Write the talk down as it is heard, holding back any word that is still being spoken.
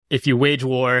If you wage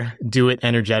war, do it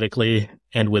energetically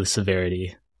and with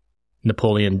severity.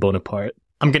 Napoleon Bonaparte.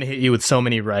 I'm going to hit you with so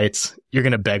many rights, you're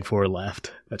going to beg for a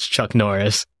left. That's Chuck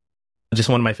Norris. Just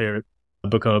one of my favorite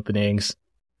book openings.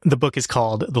 The book is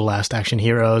called The Last Action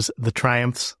Heroes, The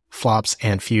Triumphs, Flops,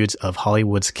 and Feuds of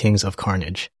Hollywood's Kings of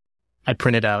Carnage. I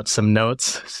printed out some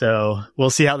notes, so we'll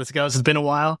see how this goes. It's been a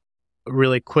while.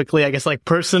 Really quickly, I guess, like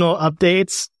personal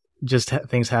updates, just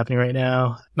things happening right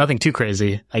now. Nothing too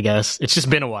crazy, I guess. It's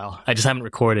just been a while. I just haven't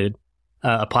recorded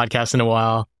a podcast in a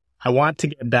while. I want to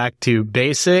get back to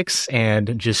basics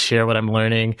and just share what I'm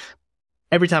learning.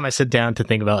 Every time I sit down to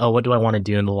think about, what do I want to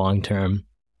do in the long term?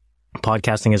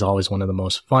 Podcasting is always one of the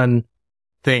most fun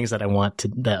things that I want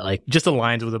to, that like just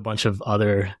aligns with a bunch of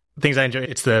other things I enjoy.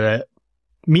 It's the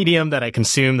medium that I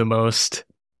consume the most.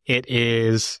 It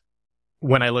is,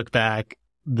 when I look back,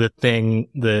 the thing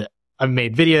that I've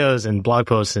made videos and blog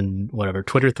posts and whatever,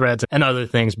 Twitter threads and other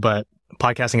things, but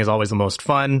podcasting is always the most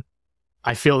fun.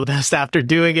 I feel the best after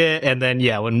doing it. And then,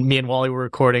 yeah, when me and Wally were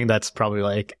recording, that's probably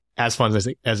like as fun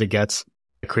as it gets,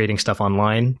 creating stuff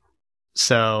online.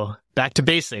 So back to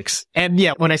basics. And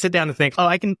yeah, when I sit down and think,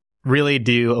 I can really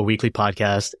do a weekly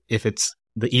podcast if it's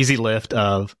the easy lift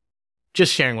of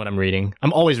just sharing what I'm reading.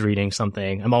 I'm always reading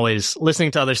something. I'm always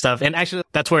listening to other stuff. And actually,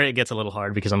 that's where it gets a little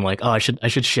hard because I'm like, I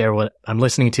should share what I'm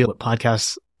listening to, what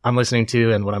podcasts I'm listening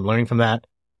to and what I'm learning from that.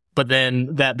 But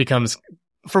then that becomes,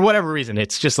 for whatever reason,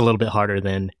 it's just a little bit harder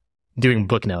than doing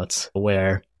book notes,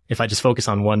 where if I just focus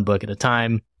on one book at a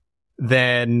time,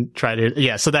 then so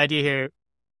the idea here,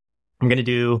 I'm going to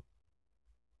do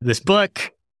this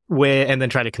book and then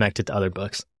try to connect it to other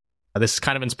books. This is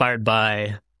kind of inspired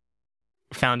by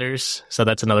Founders. So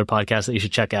that's another podcast that you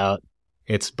should check out.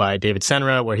 It's by David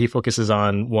Senra, where he focuses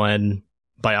on one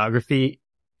biography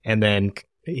and then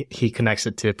he connects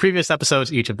it to previous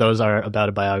episodes. Each of those are about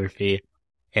a biography.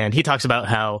 And he talks about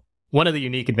how one of the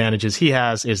unique advantages he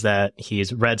has is that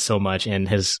he's read so much and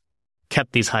has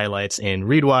kept these highlights in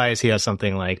Readwise. He has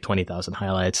something like 20,000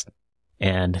 highlights.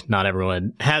 And not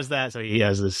everyone has that. So he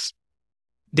has this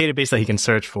database that he can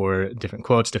search for different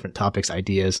quotes, different topics,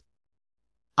 ideas.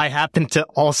 I happen to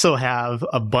also have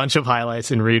a bunch of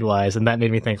highlights in Readwise, and that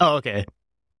made me think, okay,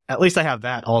 at least I have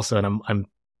that also. And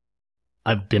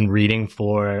I've been reading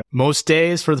for most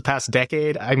days for the past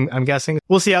decade, I'm guessing.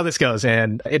 We'll see how this goes.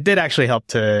 And it did actually help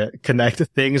to connect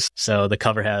things. So the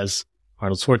cover has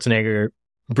Arnold Schwarzenegger,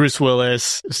 Bruce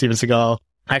Willis, Steven Seagal.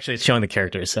 Actually, it's showing the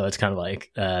characters, so it's kind of like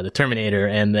the Terminator,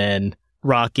 and then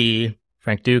Rocky,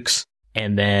 Frank Dukes,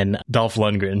 and then Dolph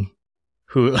Lundgren,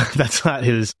 who that's not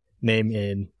his name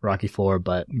in Rocky IV,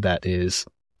 but that is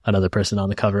another person on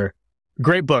the cover.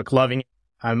 Great book, loving it.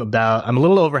 I'm a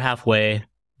little over halfway,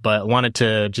 but wanted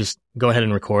to just go ahead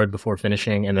and record before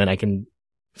finishing, and then I can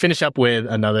finish up with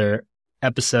another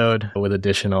episode with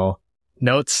additional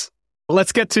notes.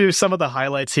 Let's get to some of the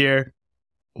highlights here.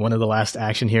 One of the last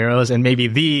action heroes, and maybe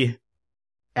the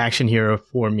action hero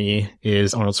for me,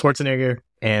 is Arnold Schwarzenegger.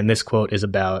 And this quote is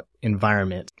about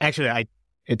environment. Actually,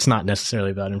 it's not necessarily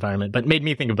about environment, but made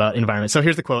me think about environment. So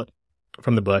here's the quote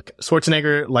from the book.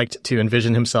 Schwarzenegger liked to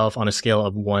envision himself on a scale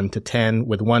of 1 to 10,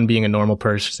 with 1 being a normal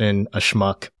person, a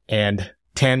schmuck, and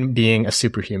 10 being a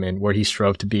superhuman, where he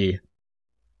strove to be.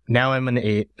 Now I'm an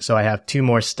 8, so I have 2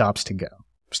 more steps to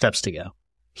go.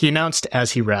 He announced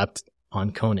as he rapped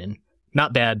on Conan.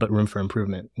 Not bad, but room for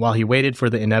improvement. While he waited for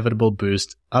the inevitable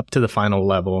boost up to the final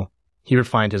level, he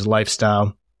refined his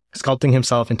lifestyle, sculpting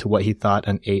himself into what he thought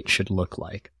an 8 should look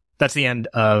like. That's the end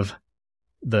of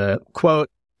the quote.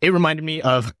 It reminded me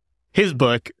of his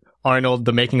book, Arnold,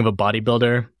 The Making of a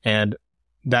Bodybuilder, and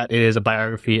that is a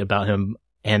biography about him.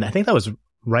 And I think that was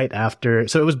right after,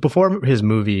 so it was before his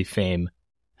movie fame,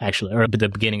 actually, or the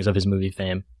beginnings of his movie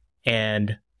fame.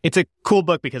 And it's a cool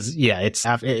book because,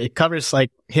 it covers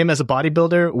like him as a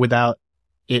bodybuilder without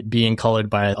it being colored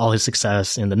by all his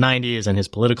success in the 90s and his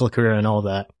political career and all of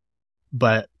that.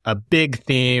 But a big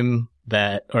theme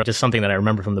or just something that I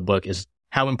remember from the book, is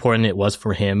how important it was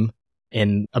for him.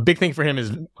 And a big thing for him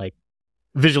is like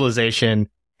visualization,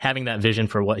 having that vision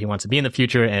for what he wants to be in the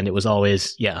future. And it was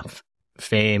always,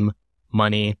 fame,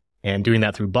 money, and doing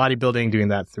that through bodybuilding, doing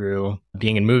that through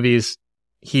being in movies.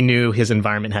 He knew his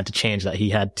environment had to change, that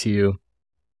he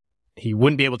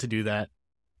wouldn't be able to do that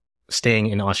staying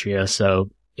in Austria. So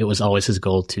it was always his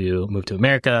goal to move to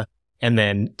America and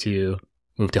then to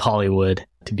move to Hollywood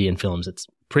to be in films. It's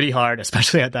pretty hard,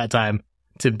 especially at that time,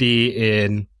 to be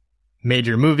in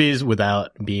major movies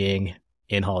without being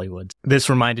in Hollywood. This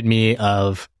reminded me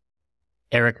of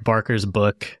Eric Barker's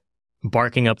book,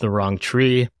 Barking Up the Wrong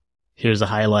Tree. Here's a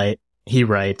highlight. He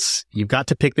writes, "You've got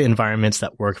to pick the environments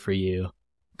that work for you.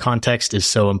 Context is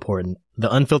so important.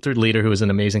 The unfiltered leader who is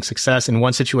an amazing success in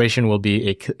one situation will be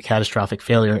a catastrophic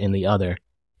failure in the other.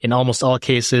 In almost all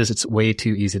cases, it's way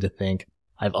too easy to think,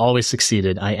 I've always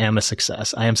succeeded. I am a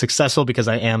success. I am successful because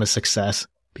I am a success,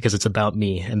 because it's about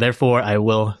me, and therefore I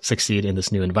will succeed in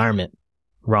this new environment.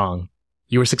 Wrong.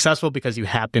 You were successful because you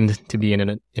happened to be in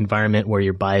an environment where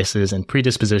your biases and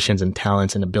predispositions and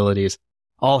talents and abilities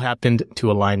all happened to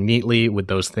align neatly with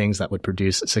those things that would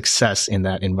produce success in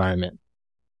that environment.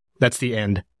 That's the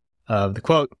end of the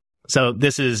quote. So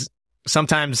this is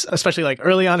sometimes, especially like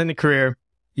early on in the career,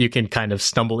 you can kind of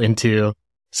stumble into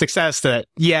success that,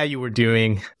 yeah, you were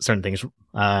doing certain things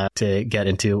to get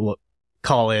into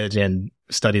college and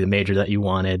study the major that you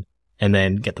wanted, and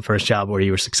then get the first job where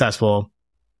you were successful.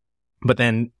 But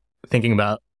then thinking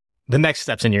about the next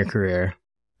steps in your career,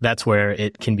 that's where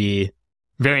it can be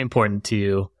very important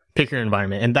to pick your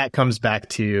environment. And that comes back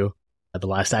to The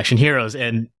Last Action Heroes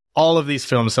and all of these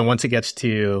films. So once it gets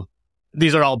to,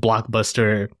 these are all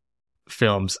blockbuster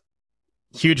films,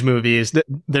 huge movies.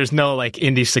 There's no like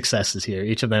indie successes here.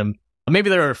 Each of them, maybe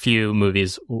there are a few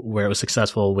movies where it was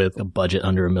successful with a budget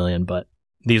under $1 million, but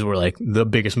these were like the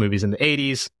biggest movies in the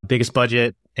 80s, biggest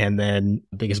budget, and then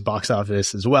biggest box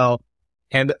office as well.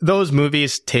 And those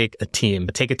movies take a team,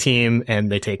 and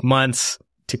they take months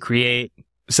to create.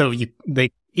 So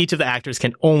each of the actors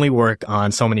can only work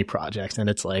on so many projects, and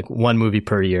it's like one movie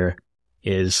per year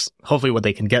is hopefully what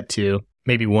they can get to,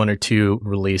 maybe one or two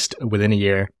released within a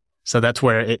year. So that's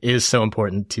where it is so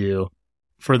important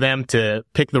for them to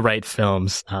pick the right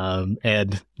films.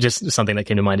 And just something that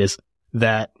came to mind is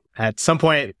that at some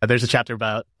point, there's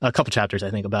a couple chapters,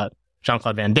 I think, about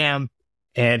Jean-Claude Van Damme,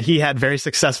 and he had very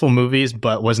successful movies,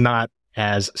 but was not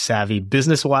as savvy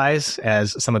business-wise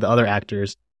as some of the other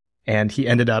actors. And he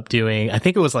ended up doing, I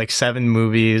think it was like 7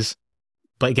 movies,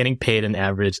 but getting paid an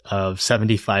average of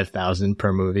 $75,000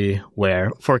 per movie,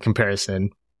 where, for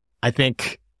comparison, I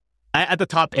think at the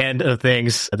top end of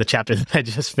things, the chapter that I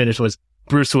just finished was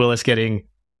Bruce Willis getting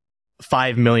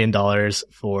 $5 million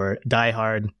for Die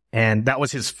Hard. And that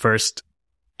was his first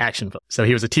action film. So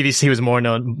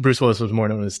Bruce Willis was more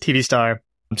known as a TV star.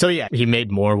 So yeah, he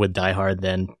made more with Die Hard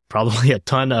than probably a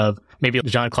ton of maybe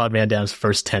Jean-Claude Van Damme's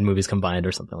first 10 movies combined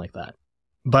or something like that.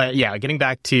 But yeah, getting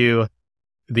back to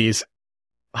these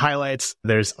highlights,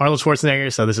 there's Arnold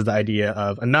Schwarzenegger. So this is the idea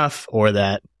of enough, or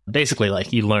that basically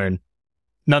like you learn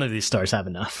none of these stars have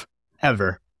enough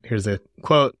ever. Here's a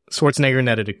quote. Schwarzenegger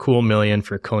netted a cool $1 million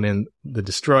for Conan the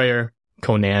Destroyer.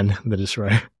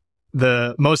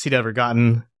 The most he'd ever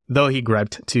gotten, though he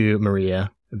griped to Maria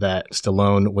that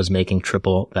Stallone was making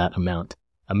triple that amount.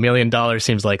 $1 million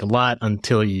seems like a lot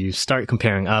until you start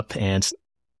comparing up, and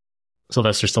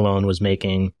Sylvester Stallone was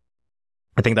making,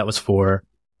 I think that was for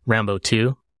Rambo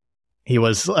 2. He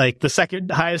was like the second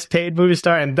highest paid movie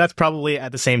star, and that's probably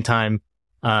at the same time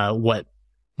what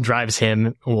drives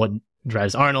him, what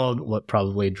drives Arnold, what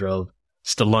probably drove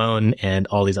Stallone and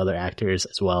all these other actors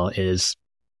as well, is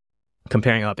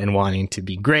comparing up and wanting to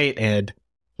be great and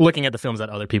looking at the films that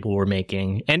other people were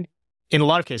making. And in a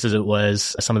lot of cases, it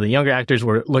was some of the younger actors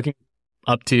were looking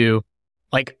up to,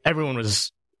 like, everyone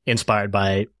was inspired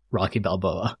by Rocky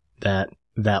Balboa. That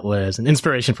was an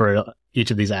inspiration for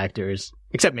each of these actors,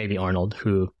 except maybe Arnold,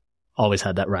 who always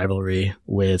had that rivalry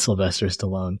with Sylvester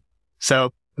Stallone.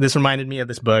 So this reminded me of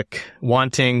this book,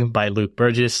 Wanting by Luke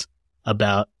Burgess,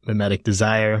 about mimetic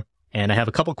desire. And I have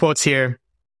a couple quotes here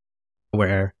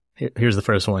where, here's the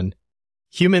first one.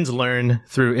 Humans learn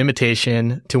through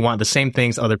imitation to want the same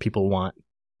things other people want,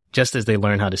 just as they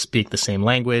learn how to speak the same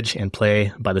language and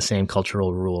play by the same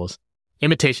cultural rules.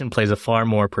 Imitation plays a far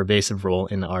more pervasive role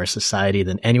in our society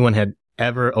than anyone had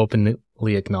ever openly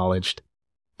acknowledged.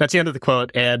 That's the end of the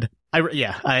quote. And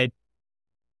I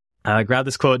grabbed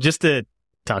this quote just to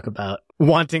talk about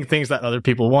wanting things that other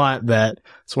people want, that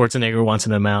Schwarzenegger wants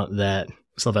an amount that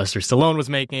Sylvester Stallone was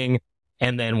making.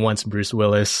 And then once Bruce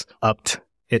Willis upped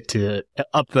the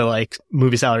like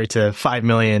movie salary to $5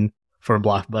 million for a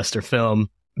blockbuster film,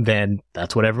 then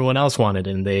that's what everyone else wanted,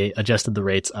 and they adjusted the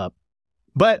rates up.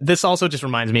 But this also just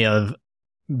reminds me of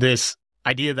this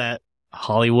idea that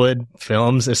Hollywood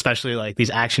films, especially like these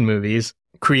action movies,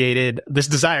 created this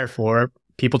desire for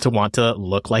people to want to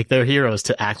look like their heroes,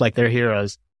 to act like their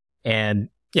heroes. And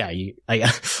yeah,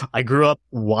 I grew up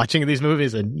watching these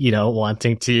movies and,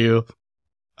 wanting to,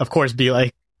 of course, be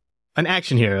like an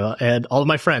action hero, and all of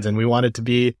my friends, and we wanted to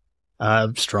be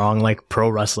strong, like pro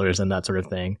wrestlers and that sort of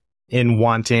thing. In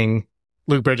Wanting,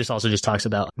 Luke Burgess also just talks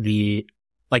about the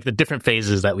different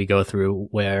phases that we go through,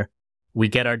 where we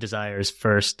get our desires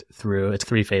first through, it's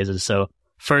 3 phases. So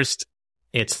first,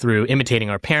 it's through imitating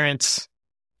our parents,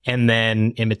 and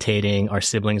then imitating our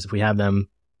siblings if we have them,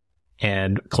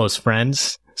 and close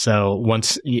friends. So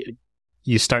once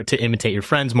you start to imitate your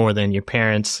friends more than your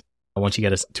parents, once you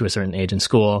get to a certain age in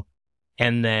school,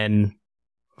 and then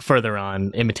further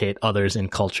on, imitate others in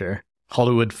culture.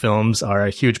 Hollywood films are a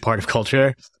huge part of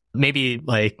culture, maybe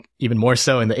like even more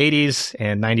so in the 80s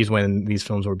and 90s when these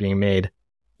films were being made.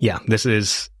 Yeah,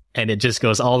 and it just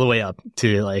goes all the way up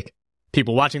to like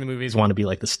people watching the movies want to be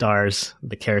like the stars,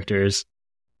 the characters.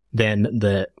 Then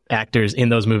the actors in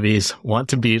those movies want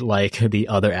to be like the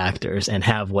other actors and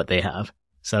have what they have.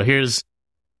 So here's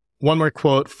one more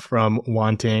quote from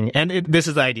Wanting. And this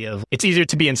is the idea of it's easier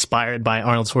to be inspired by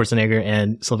Arnold Schwarzenegger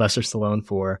and Sylvester Stallone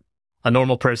for a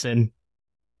normal person,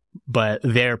 but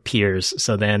they're peers.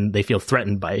 So then they feel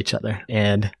threatened by each other.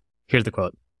 And here's the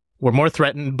quote. We're more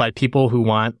threatened by people who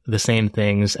want the same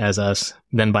things as us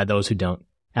than by those who don't.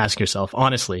 Ask yourself,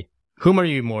 honestly, whom are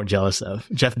you more jealous of?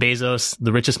 Jeff Bezos,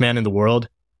 the richest man in the world,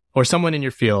 or someone in your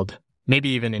field, maybe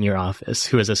even in your office,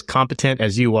 who is as competent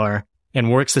as you are and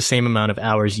works the same amount of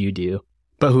hours you do,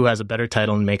 but who has a better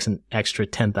title and makes an extra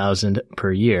 $10,000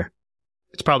 per year?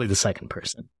 It's probably the second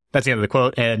person. That's the end of the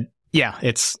quote. And yeah,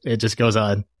 it just goes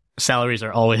on. Salaries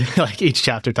are always like each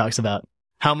chapter talks about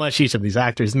how much each of these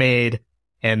actors made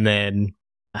and then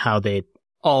how they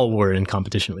all were in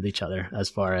competition with each other as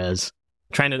far as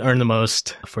trying to earn the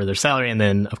most for their salary. And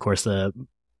then, of course,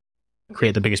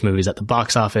 create the biggest movies at the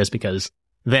box office, because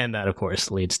then that, of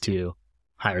course, leads to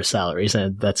higher salaries.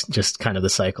 And that's just kind of the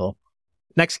cycle.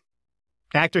 Next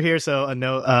actor here. So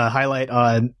a highlight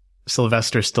on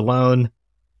Sylvester Stallone.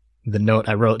 The note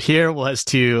I wrote here was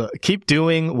to keep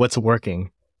doing what's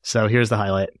working. So here's the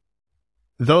highlight.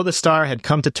 Though the star had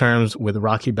come to terms with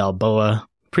Rocky Balboa,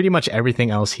 pretty much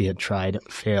everything else he had tried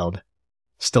failed.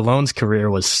 Stallone's career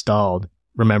was stalled,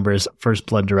 remembers First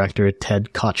Blood director Ted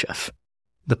Kotcheff.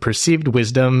 The perceived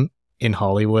wisdom in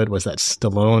Hollywood was that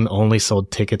Stallone only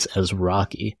sold tickets as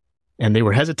Rocky, and they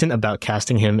were hesitant about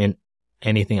casting him in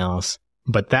anything else.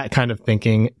 But that kind of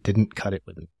thinking didn't cut it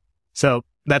with him. So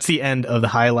that's the end of the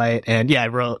highlight. And yeah, I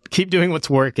wrote, keep doing what's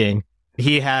working.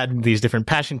 He had these different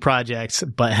passion projects,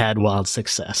 but had wild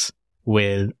success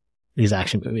with these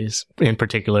action movies, in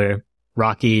particular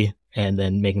Rocky, and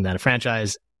then making that a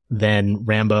franchise, then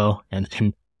Rambo, and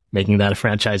then making that a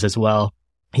franchise as well.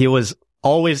 He was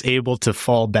always able to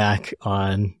fall back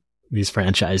on these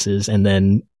franchises and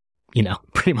then,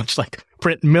 pretty much like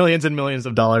print millions and millions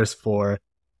of dollars for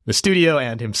the studio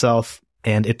and himself.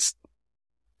 And it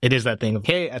is that thing of,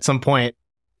 hey, at some point,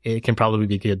 it can probably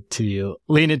be good to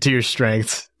lean into your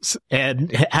strengths.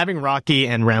 And having Rocky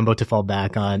and Rambo to fall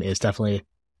back on is definitely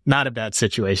not a bad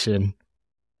situation.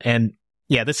 And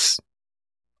yeah, this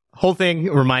whole thing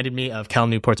reminded me of Cal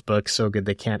Newport's book, So Good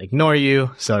They Can't Ignore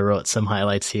You. So I wrote some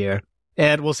highlights here.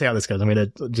 And we'll see how this goes. I'm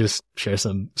going to just share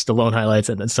some Stallone highlights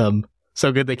and then some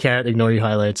So Good They Can't Ignore You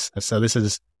highlights. So this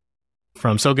is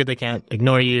from So Good They Can't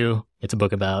Ignore You. It's a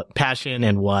book about passion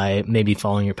and why maybe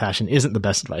following your passion isn't the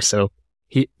best advice. So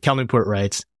Cal Newport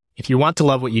writes, if you want to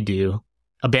love what you do,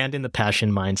 abandon the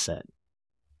passion mindset.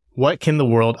 What can the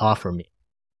world offer me?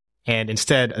 And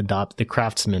instead adopt the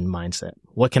craftsman mindset.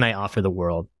 What can I offer the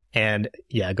world? And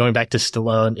yeah, going back to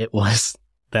Stallone, it was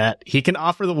that he can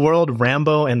offer the world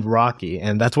Rambo and Rocky,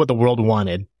 and that's what the world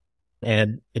wanted.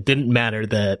 And it didn't matter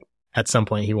that at some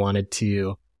point he wanted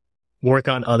to work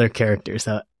on other characters.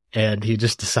 And he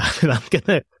just decided, I'm going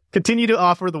to continue to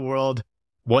offer the world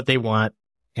what they want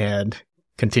and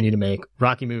continue to make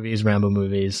Rocky movies, Rambo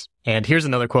movies. And here's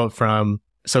another quote from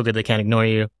So Good They Can't Ignore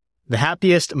You. The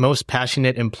happiest, most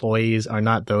passionate employees are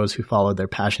not those who followed their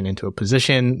passion into a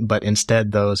position, but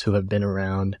instead those who have been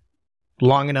around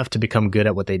long enough to become good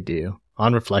at what they do.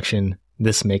 On reflection,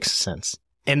 this makes sense.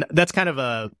 And that's kind of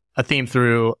a theme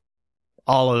through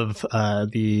all of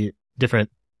the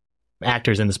different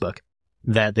actors in this book,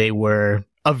 that they were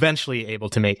eventually able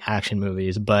to make action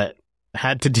movies, but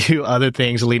had to do other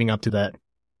things leading up to that.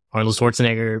 Arnold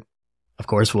Schwarzenegger, of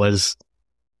course, was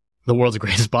the world's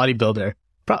greatest bodybuilder.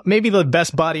 Maybe the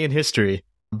best body in history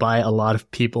by a lot of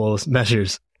people's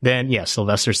measures. Then, yeah,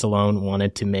 Sylvester Stallone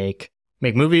wanted to make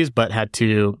movies, but had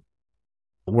to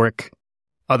work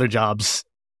other jobs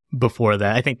before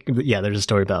that. I think, yeah, there's a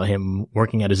story about him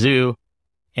working at a zoo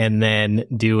and then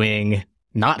doing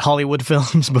not Hollywood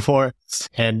films before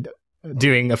and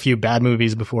doing a few bad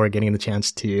movies before getting the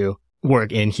chance to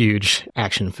work in huge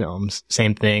action films.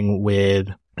 Same thing with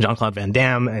Jean-Claude Van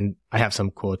Damme. And I have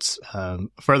some quotes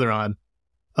further on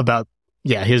about,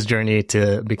 yeah, his journey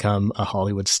to become a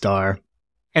Hollywood star.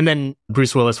 And then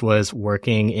Bruce Willis was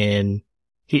working in,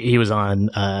 he was on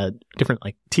different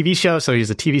like TV shows. So he was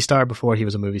a TV star before he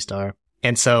was a movie star.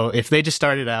 And so if they just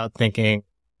started out thinking,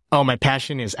 oh, my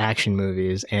passion is action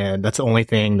movies, and that's the only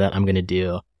thing that I'm going to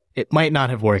do, it might not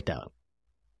have worked out.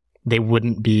 They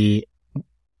wouldn't be,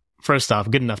 first off,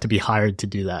 good enough to be hired to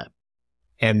do that.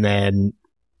 And then,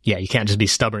 yeah, you can't just be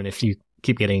stubborn if you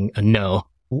keep getting a no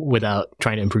without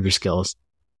trying to improve your skills.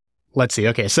 Let's see.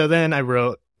 Okay, so then I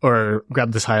wrote or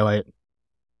grabbed this highlight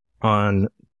on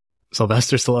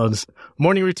Sylvester Stallone's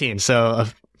morning routine. So a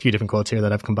few different quotes here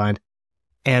that I've combined.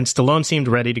 And Stallone seemed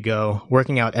ready to go,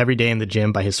 working out every day in the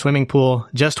gym by his swimming pool,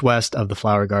 just west of the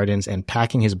flower gardens, and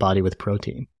packing his body with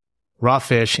protein. Raw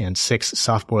fish and 6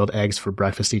 soft-boiled eggs for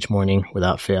breakfast each morning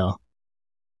without fail.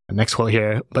 Next quote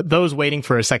here, but those waiting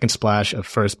for a second splash of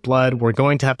first blood were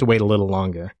going to have to wait a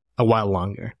while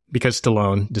longer, because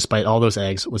Stallone, despite all those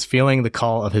eggs, was feeling the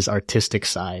call of his artistic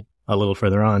side a little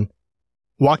further on.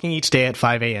 Waking each day at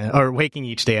 5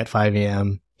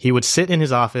 a.m., he would sit in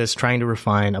his office trying to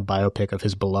refine a biopic of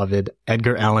his beloved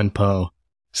Edgar Allan Poe,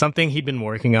 something he'd been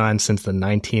working on since the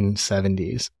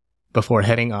 1970s, before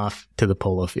heading off to the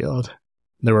polo field.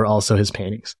 There were also his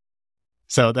paintings.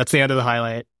 So that's the end of the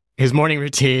highlight. His morning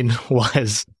routine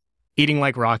was eating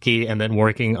like Rocky and then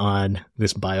working on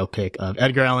this biopic of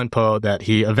Edgar Allan Poe that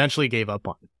he eventually gave up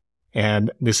on.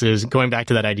 And this is going back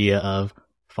to that idea of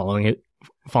following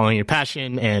your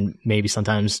passion, and maybe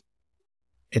sometimes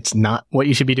it's not what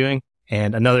you should be doing.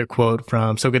 And another quote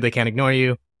from So Good They Can't Ignore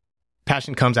You,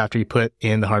 passion comes after you put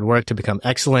in the hard work to become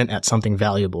excellent at something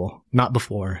valuable, not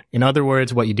before. In other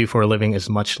words, what you do for a living is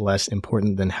much less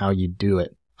important than how you do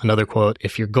it. Another quote,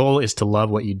 if your goal is to love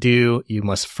what you do, you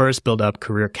must first build up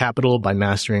career capital by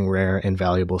mastering rare and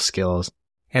valuable skills,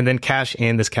 and then cash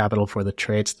in this capital for the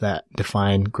traits that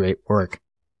define great work.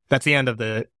 That's the end of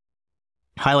the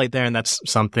highlight there, and that's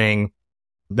something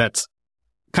that's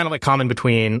kind of like common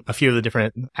between a few of the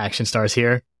different action stars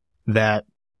here, that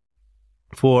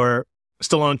for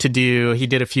Stallone to do, he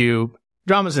did a few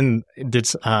dramas and did,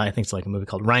 I think it's like a movie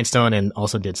called Rhinestone, and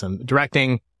also did some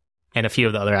directing. And a few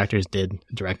of the other actors did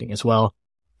directing as well.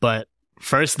 But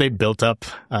first, they built up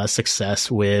success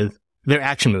with their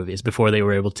action movies before they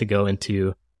were able to go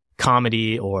into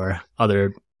comedy or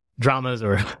other dramas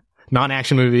or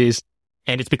non-action movies.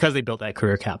 And it's because they built that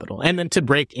career capital. And then to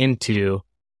break into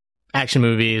action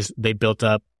movies, they built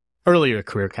up earlier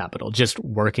career capital, just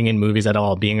working in movies at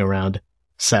all, being around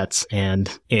sets, and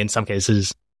in some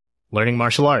cases, learning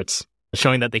martial arts,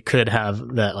 showing that they could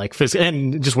have that like physical,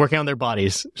 and just working on their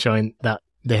bodies, showing that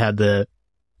they had the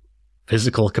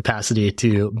physical capacity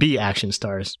to be action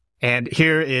stars. And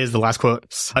here is the last quote.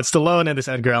 Stallone and this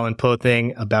Edgar Allan Poe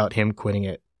thing about him quitting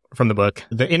it, from the book.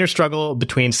 The inner struggle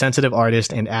between sensitive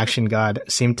artist and action god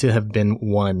seemed to have been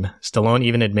won. Stallone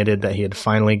even admitted that he had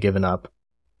finally given up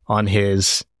on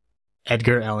his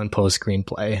Edgar Allan Poe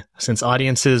screenplay, since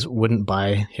audiences wouldn't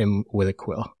buy him with a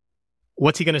quill.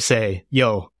 What's he gonna say?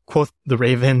 Yo, quoth the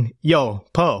Raven, yo,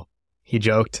 Poe, he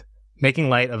joked, making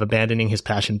light of abandoning his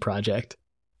passion project.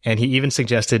 And he even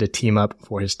suggested a team up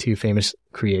for his 2 famous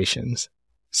creations,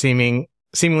 seemingly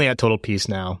at total peace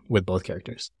now with both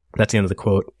characters. That's the end of the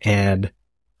quote. And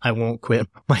I won't quit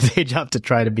my day job to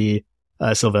try to be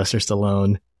a Sylvester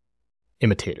Stallone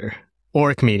imitator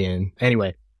or a comedian.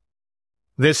 Anyway,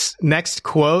 this next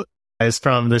quote is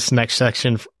from this next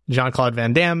section, Jean-Claude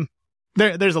Van Damme.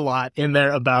 There's a lot in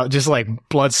there about just like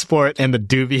blood sport and the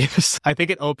dubious. I think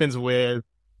it opens with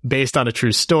based on a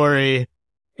true story,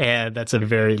 and that's a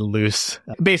very loose,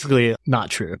 basically not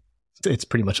true. It's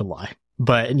pretty much a lie.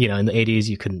 But, you know, in the 80s,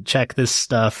 you couldn't check this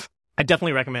stuff. I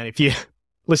definitely recommend, if you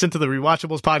listen to the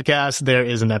Rewatchables podcast, there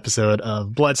is an episode of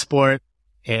Bloodsport,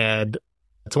 and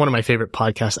it's one of my favorite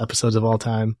podcast episodes of all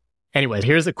time. Anyway,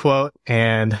 here's a quote,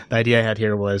 and the idea I had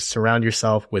here was surround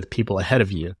yourself with people ahead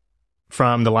of you.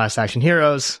 From The Last Action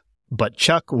Heroes, but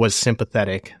Chuck was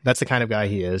sympathetic. That's the kind of guy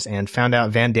he is, and found out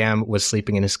Van Damme was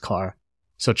sleeping in his car.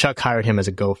 So Chuck hired him as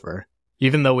a gopher,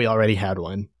 even though we already had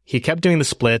one. He kept doing the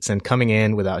splits and coming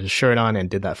in without his shirt on, and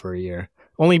did that for a year.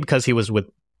 Only because he was with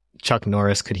Chuck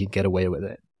Norris could he get away with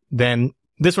it. Then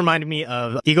this reminded me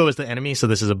of Ego is the Enemy. So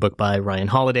this is a book by Ryan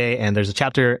Holiday, and there's a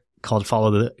chapter called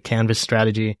Follow the Canvas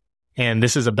Strategy. And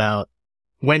this is about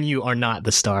when you are not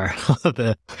the star of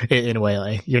in a way,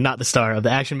 like you're not the star of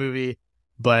the action movie,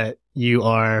 but you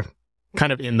are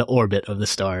kind of in the orbit of the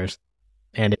stars.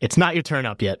 And it's not your turn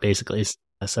up yet, basically.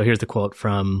 So here's the quote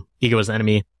from Ego is the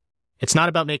Enemy. It's not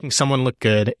about making someone look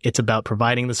good. It's about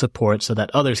providing the support so that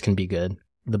others can be good.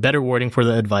 The better wording for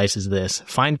the advice is this: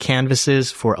 find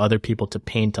canvases for other people to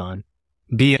paint on.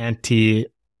 Be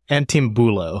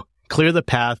antimbulo. Clear the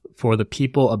path for the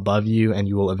people above you, and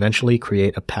you will eventually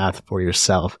create a path for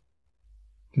yourself.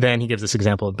 Then he gives this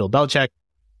example of Bill Belichick.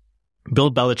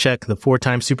 Bill Belichick, the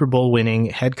 4-time Super Bowl winning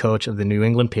head coach of the New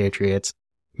England Patriots,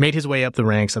 made his way up the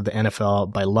ranks of the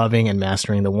NFL by loving and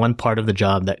mastering the one part of the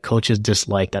job that coaches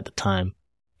disliked at the time,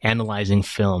 analyzing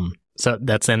film. So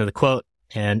that's the end of the quote.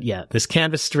 And yeah, this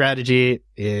canvas strategy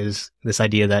is this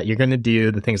idea that you're going to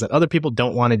do the things that other people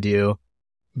don't want to do,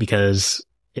 because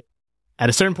at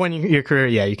a certain point in your career,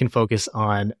 yeah, you can focus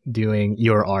on doing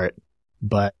your art.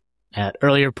 But at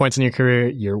earlier points in your career,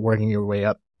 you're working your way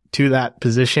up to that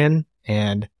position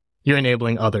and you're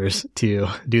enabling others to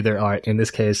do their art. In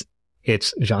this case,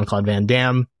 it's Jean-Claude Van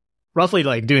Damme, roughly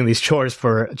like doing these chores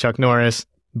for Chuck Norris,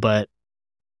 but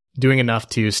doing enough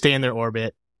to stay in their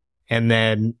orbit. And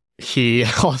then he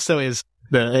also is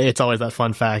it's always that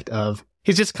fun fact of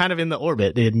he's just kind of in the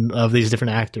orbit of these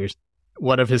different actors.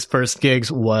 One of his first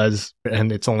gigs was,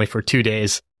 and it's only for 2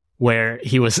 days, where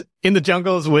he was in the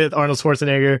jungles with Arnold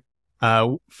Schwarzenegger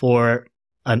for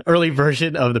an early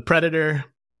version of the Predator.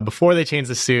 Before they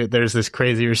changed the suit, there's this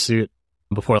crazier suit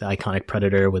before the iconic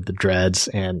Predator with the dreads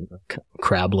and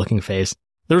crab-looking face.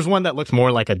 There was one that looked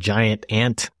more like a giant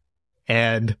ant,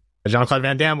 and Jean-Claude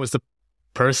Van Damme was the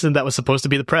person that was supposed to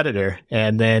be the Predator,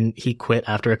 and then he quit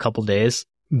after a couple days.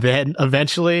 Then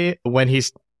eventually, when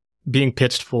he's being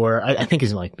pitched for, I think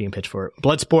he's like being pitched for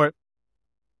Bloodsport.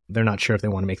 They're not sure if they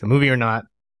want to make the movie or not.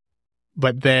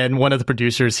 But then one of the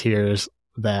producers hears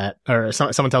that, or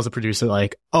someone tells the producer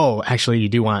like, oh, actually you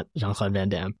do want Jean-Claude Van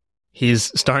Damme.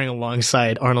 He's starring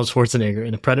alongside Arnold Schwarzenegger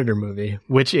in a Predator movie,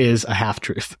 which is a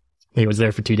half-truth. He was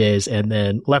there for 2 days and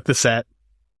then left the set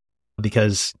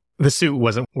because the suit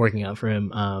wasn't working out for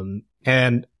him.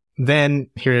 And then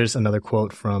here's another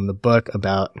quote from the book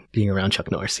about being around Chuck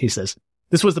Norris. He says,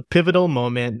 "This was the pivotal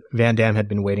moment Van Damme had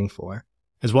been waiting for.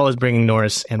 As well as bringing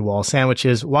Norris and Wall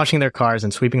sandwiches, washing their cars,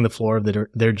 and sweeping the floor of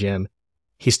their gym,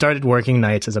 he started working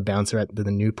nights as a bouncer at the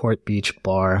Newport Beach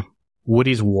bar,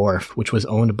 Woody's Wharf, which was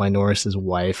owned by Norris's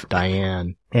wife,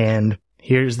 Diane." And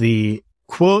here's the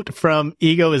quote from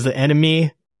Ego is the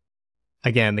Enemy.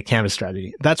 Again, the canvas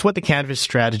strategy. "That's what the canvas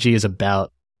strategy is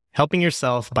about. Helping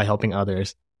yourself by helping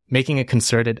others. Making a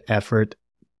concerted effort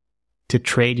to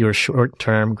trade your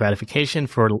short-term gratification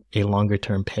for a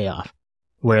longer-term payoff.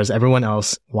 Whereas everyone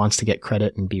else wants to get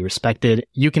credit and be respected,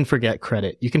 you can forget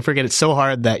credit. You can forget it so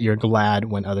hard that you're glad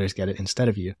when others get it instead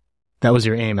of you. That was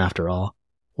your aim after all.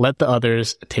 Let the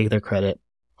others take their credit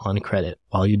on credit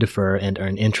while you defer and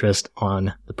earn interest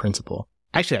on the principal."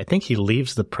 Actually, I think he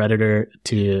leaves the Predator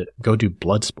to go do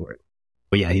Bloodsport.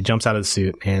 But yeah, he jumps out of the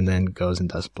suit and then goes and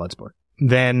does Bloodsport.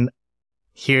 Then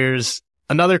here's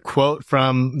another quote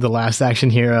from The Last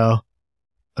Action Hero.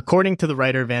 "According to the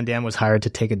writer, Van Damme was hired to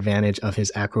take advantage of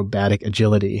his acrobatic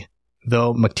agility,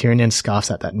 though McTiernan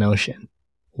scoffs at that notion.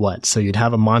 What, so you'd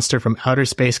have a monster from outer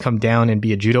space come down and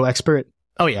be a judo expert?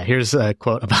 Oh yeah, here's a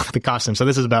quote about the costume. So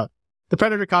this is about the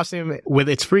Predator costume. With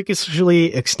its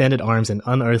freakishly extended arms and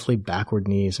unearthly backward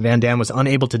knees, Van Damme was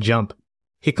unable to jump.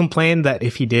 He complained that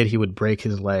if he did, he would break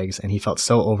his legs, and he felt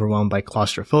so overwhelmed by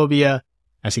claustrophobia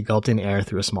as he gulped in air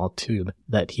through a small tube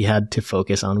that he had to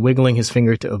focus on wiggling his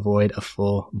finger to avoid a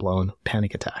full-blown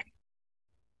panic attack."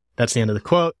 That's the end of the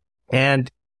quote. And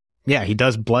yeah, he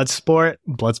does Bloodsport.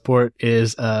 Bloodsport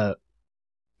is a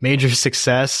major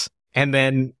success. And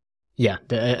then, yeah,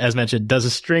 as mentioned, does a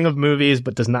string of movies,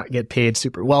 but does not get paid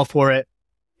super well for it.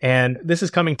 And this is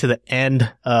coming to the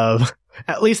end of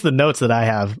at least the notes that I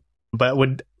have, but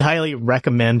would highly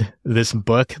recommend this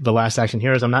book, The Last Action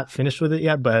Heroes. I'm not finished with it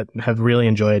yet, but have really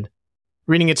enjoyed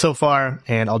reading it so far.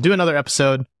 And I'll do another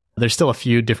episode. There's still a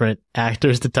few different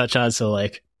actors to touch on. So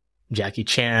like Jackie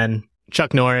Chan,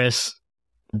 Chuck Norris,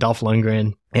 Dolph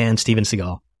Lundgren, and Steven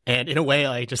Seagal. And in a way,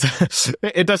 like just,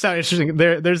 it does sound interesting.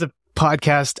 There's a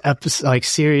podcast episode, like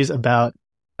series about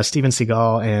Steven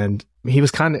Seagal, and he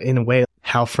was kind of in a way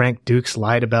how Frank Dukes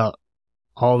lied about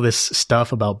all this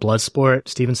stuff about Bloodsport.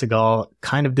 Steven Seagal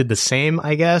kind of did the same,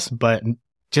 I guess, but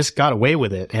just got away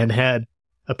with it and had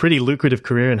a pretty lucrative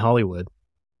career in Hollywood.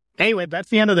 Anyway, that's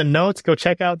the end of the notes. Go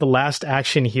check out The Last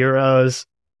Action Heroes.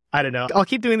 I don't know. I'll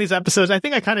keep doing these episodes. I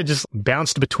think I kind of just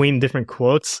bounced between different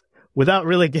quotes without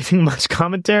really giving much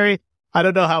commentary. I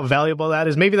don't know how valuable that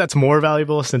is. Maybe that's more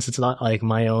valuable since it's not like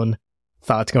my own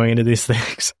thoughts going into these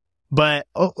things. But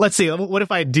let's see. What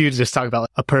if I do just talk about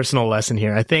a personal lesson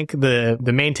here? I think the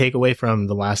main takeaway from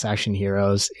The Last Action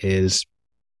Heroes is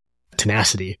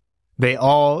tenacity. They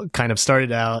all kind of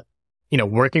started out,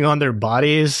 working on their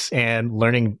bodies and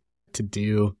learning to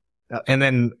do, and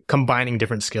then combining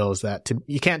different skills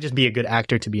you can't just be a good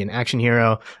actor to be an action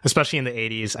hero, especially in the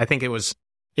 80s. I think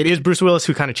it is Bruce Willis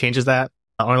who kind of changes that.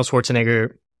 Arnold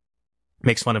Schwarzenegger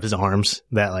makes fun of his arms,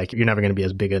 that like, you're never going to be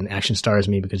as big an action star as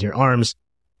me because your arms.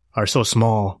 are so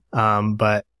small.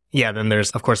 But yeah, then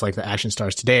there's, of course, like the action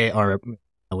stars today are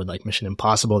with like Mission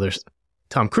Impossible. There's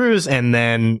Tom Cruise and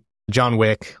then John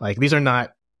Wick. Like these are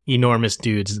not enormous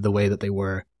dudes the way that they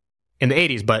were in the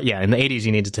 80s. But yeah, in the 80s,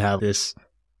 you needed to have this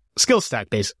skill stack,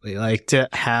 basically, like to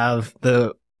have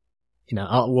the,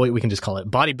 we can just call it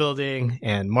bodybuilding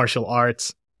and martial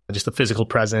arts, just the physical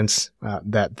presence,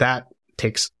 that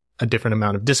takes a different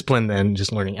amount of discipline than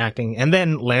just learning acting. And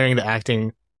then layering the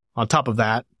acting on top of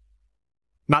that.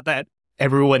 Not that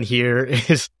everyone here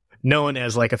is known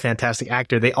as like a fantastic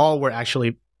actor. They all were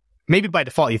actually, maybe by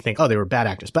default you think, oh, they were bad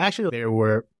actors, but actually they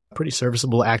were pretty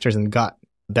serviceable actors and got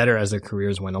better as their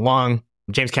careers went along.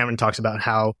 James Cameron talks about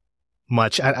how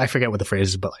much, I forget what the phrase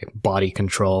is, but like body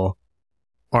control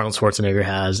Arnold Schwarzenegger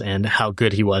has and how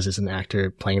good he was as an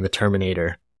actor playing the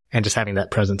Terminator and just having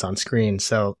that presence on screen.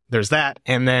 So there's that.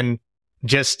 And then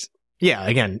just, yeah,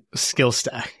 again, skill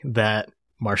stack that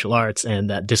martial arts and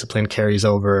that discipline carries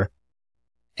over.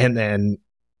 And then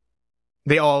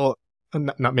they all,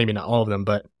 maybe not all of them,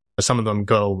 but some of them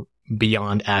go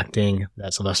beyond acting.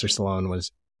 That Sylvester Stallone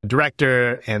was a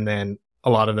director, and then a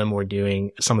lot of them were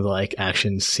doing some of the like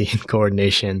action scene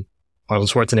coordination. Arnold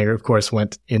Schwarzenegger, of course,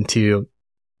 went into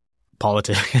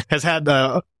politics, has had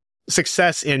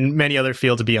success in many other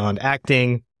fields beyond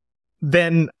acting.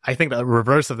 Then I think the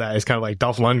reverse of that is kind of like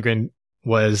Dolph Lundgren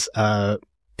was a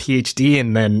PhD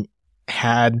and then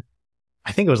had,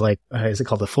 I think it was like, is it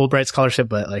called the Fulbright Scholarship,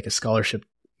 but like a scholarship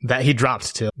that he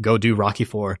dropped to go do Rocky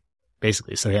IV,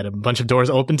 basically. So he had a bunch of doors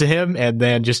open to him and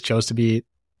then just chose to be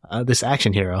this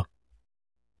action hero.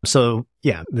 So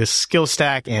yeah, this skill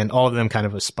stack and all of them kind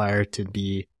of aspire to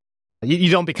be,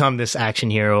 you don't become this action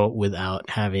hero without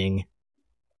having,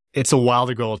 it's a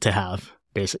wilder goal to have,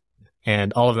 basically.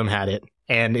 And all of them had it.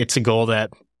 And it's a goal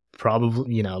that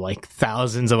probably, like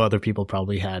thousands of other people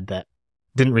probably had that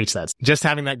didn't reach that. Just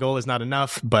having that goal is not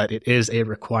enough, but it is a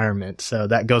requirement. So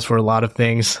that goes for a lot of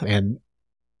things. And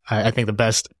I think the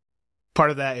best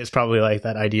part of that is probably like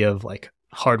that idea of like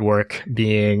hard work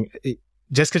being,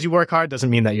 just because you work hard doesn't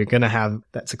mean that you're going to have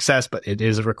that success, but it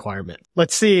is a requirement.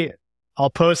 Let's see. I'll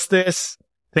post this.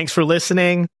 Thanks for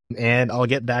listening, and I'll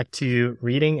get back to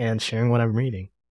reading and sharing what I'm reading.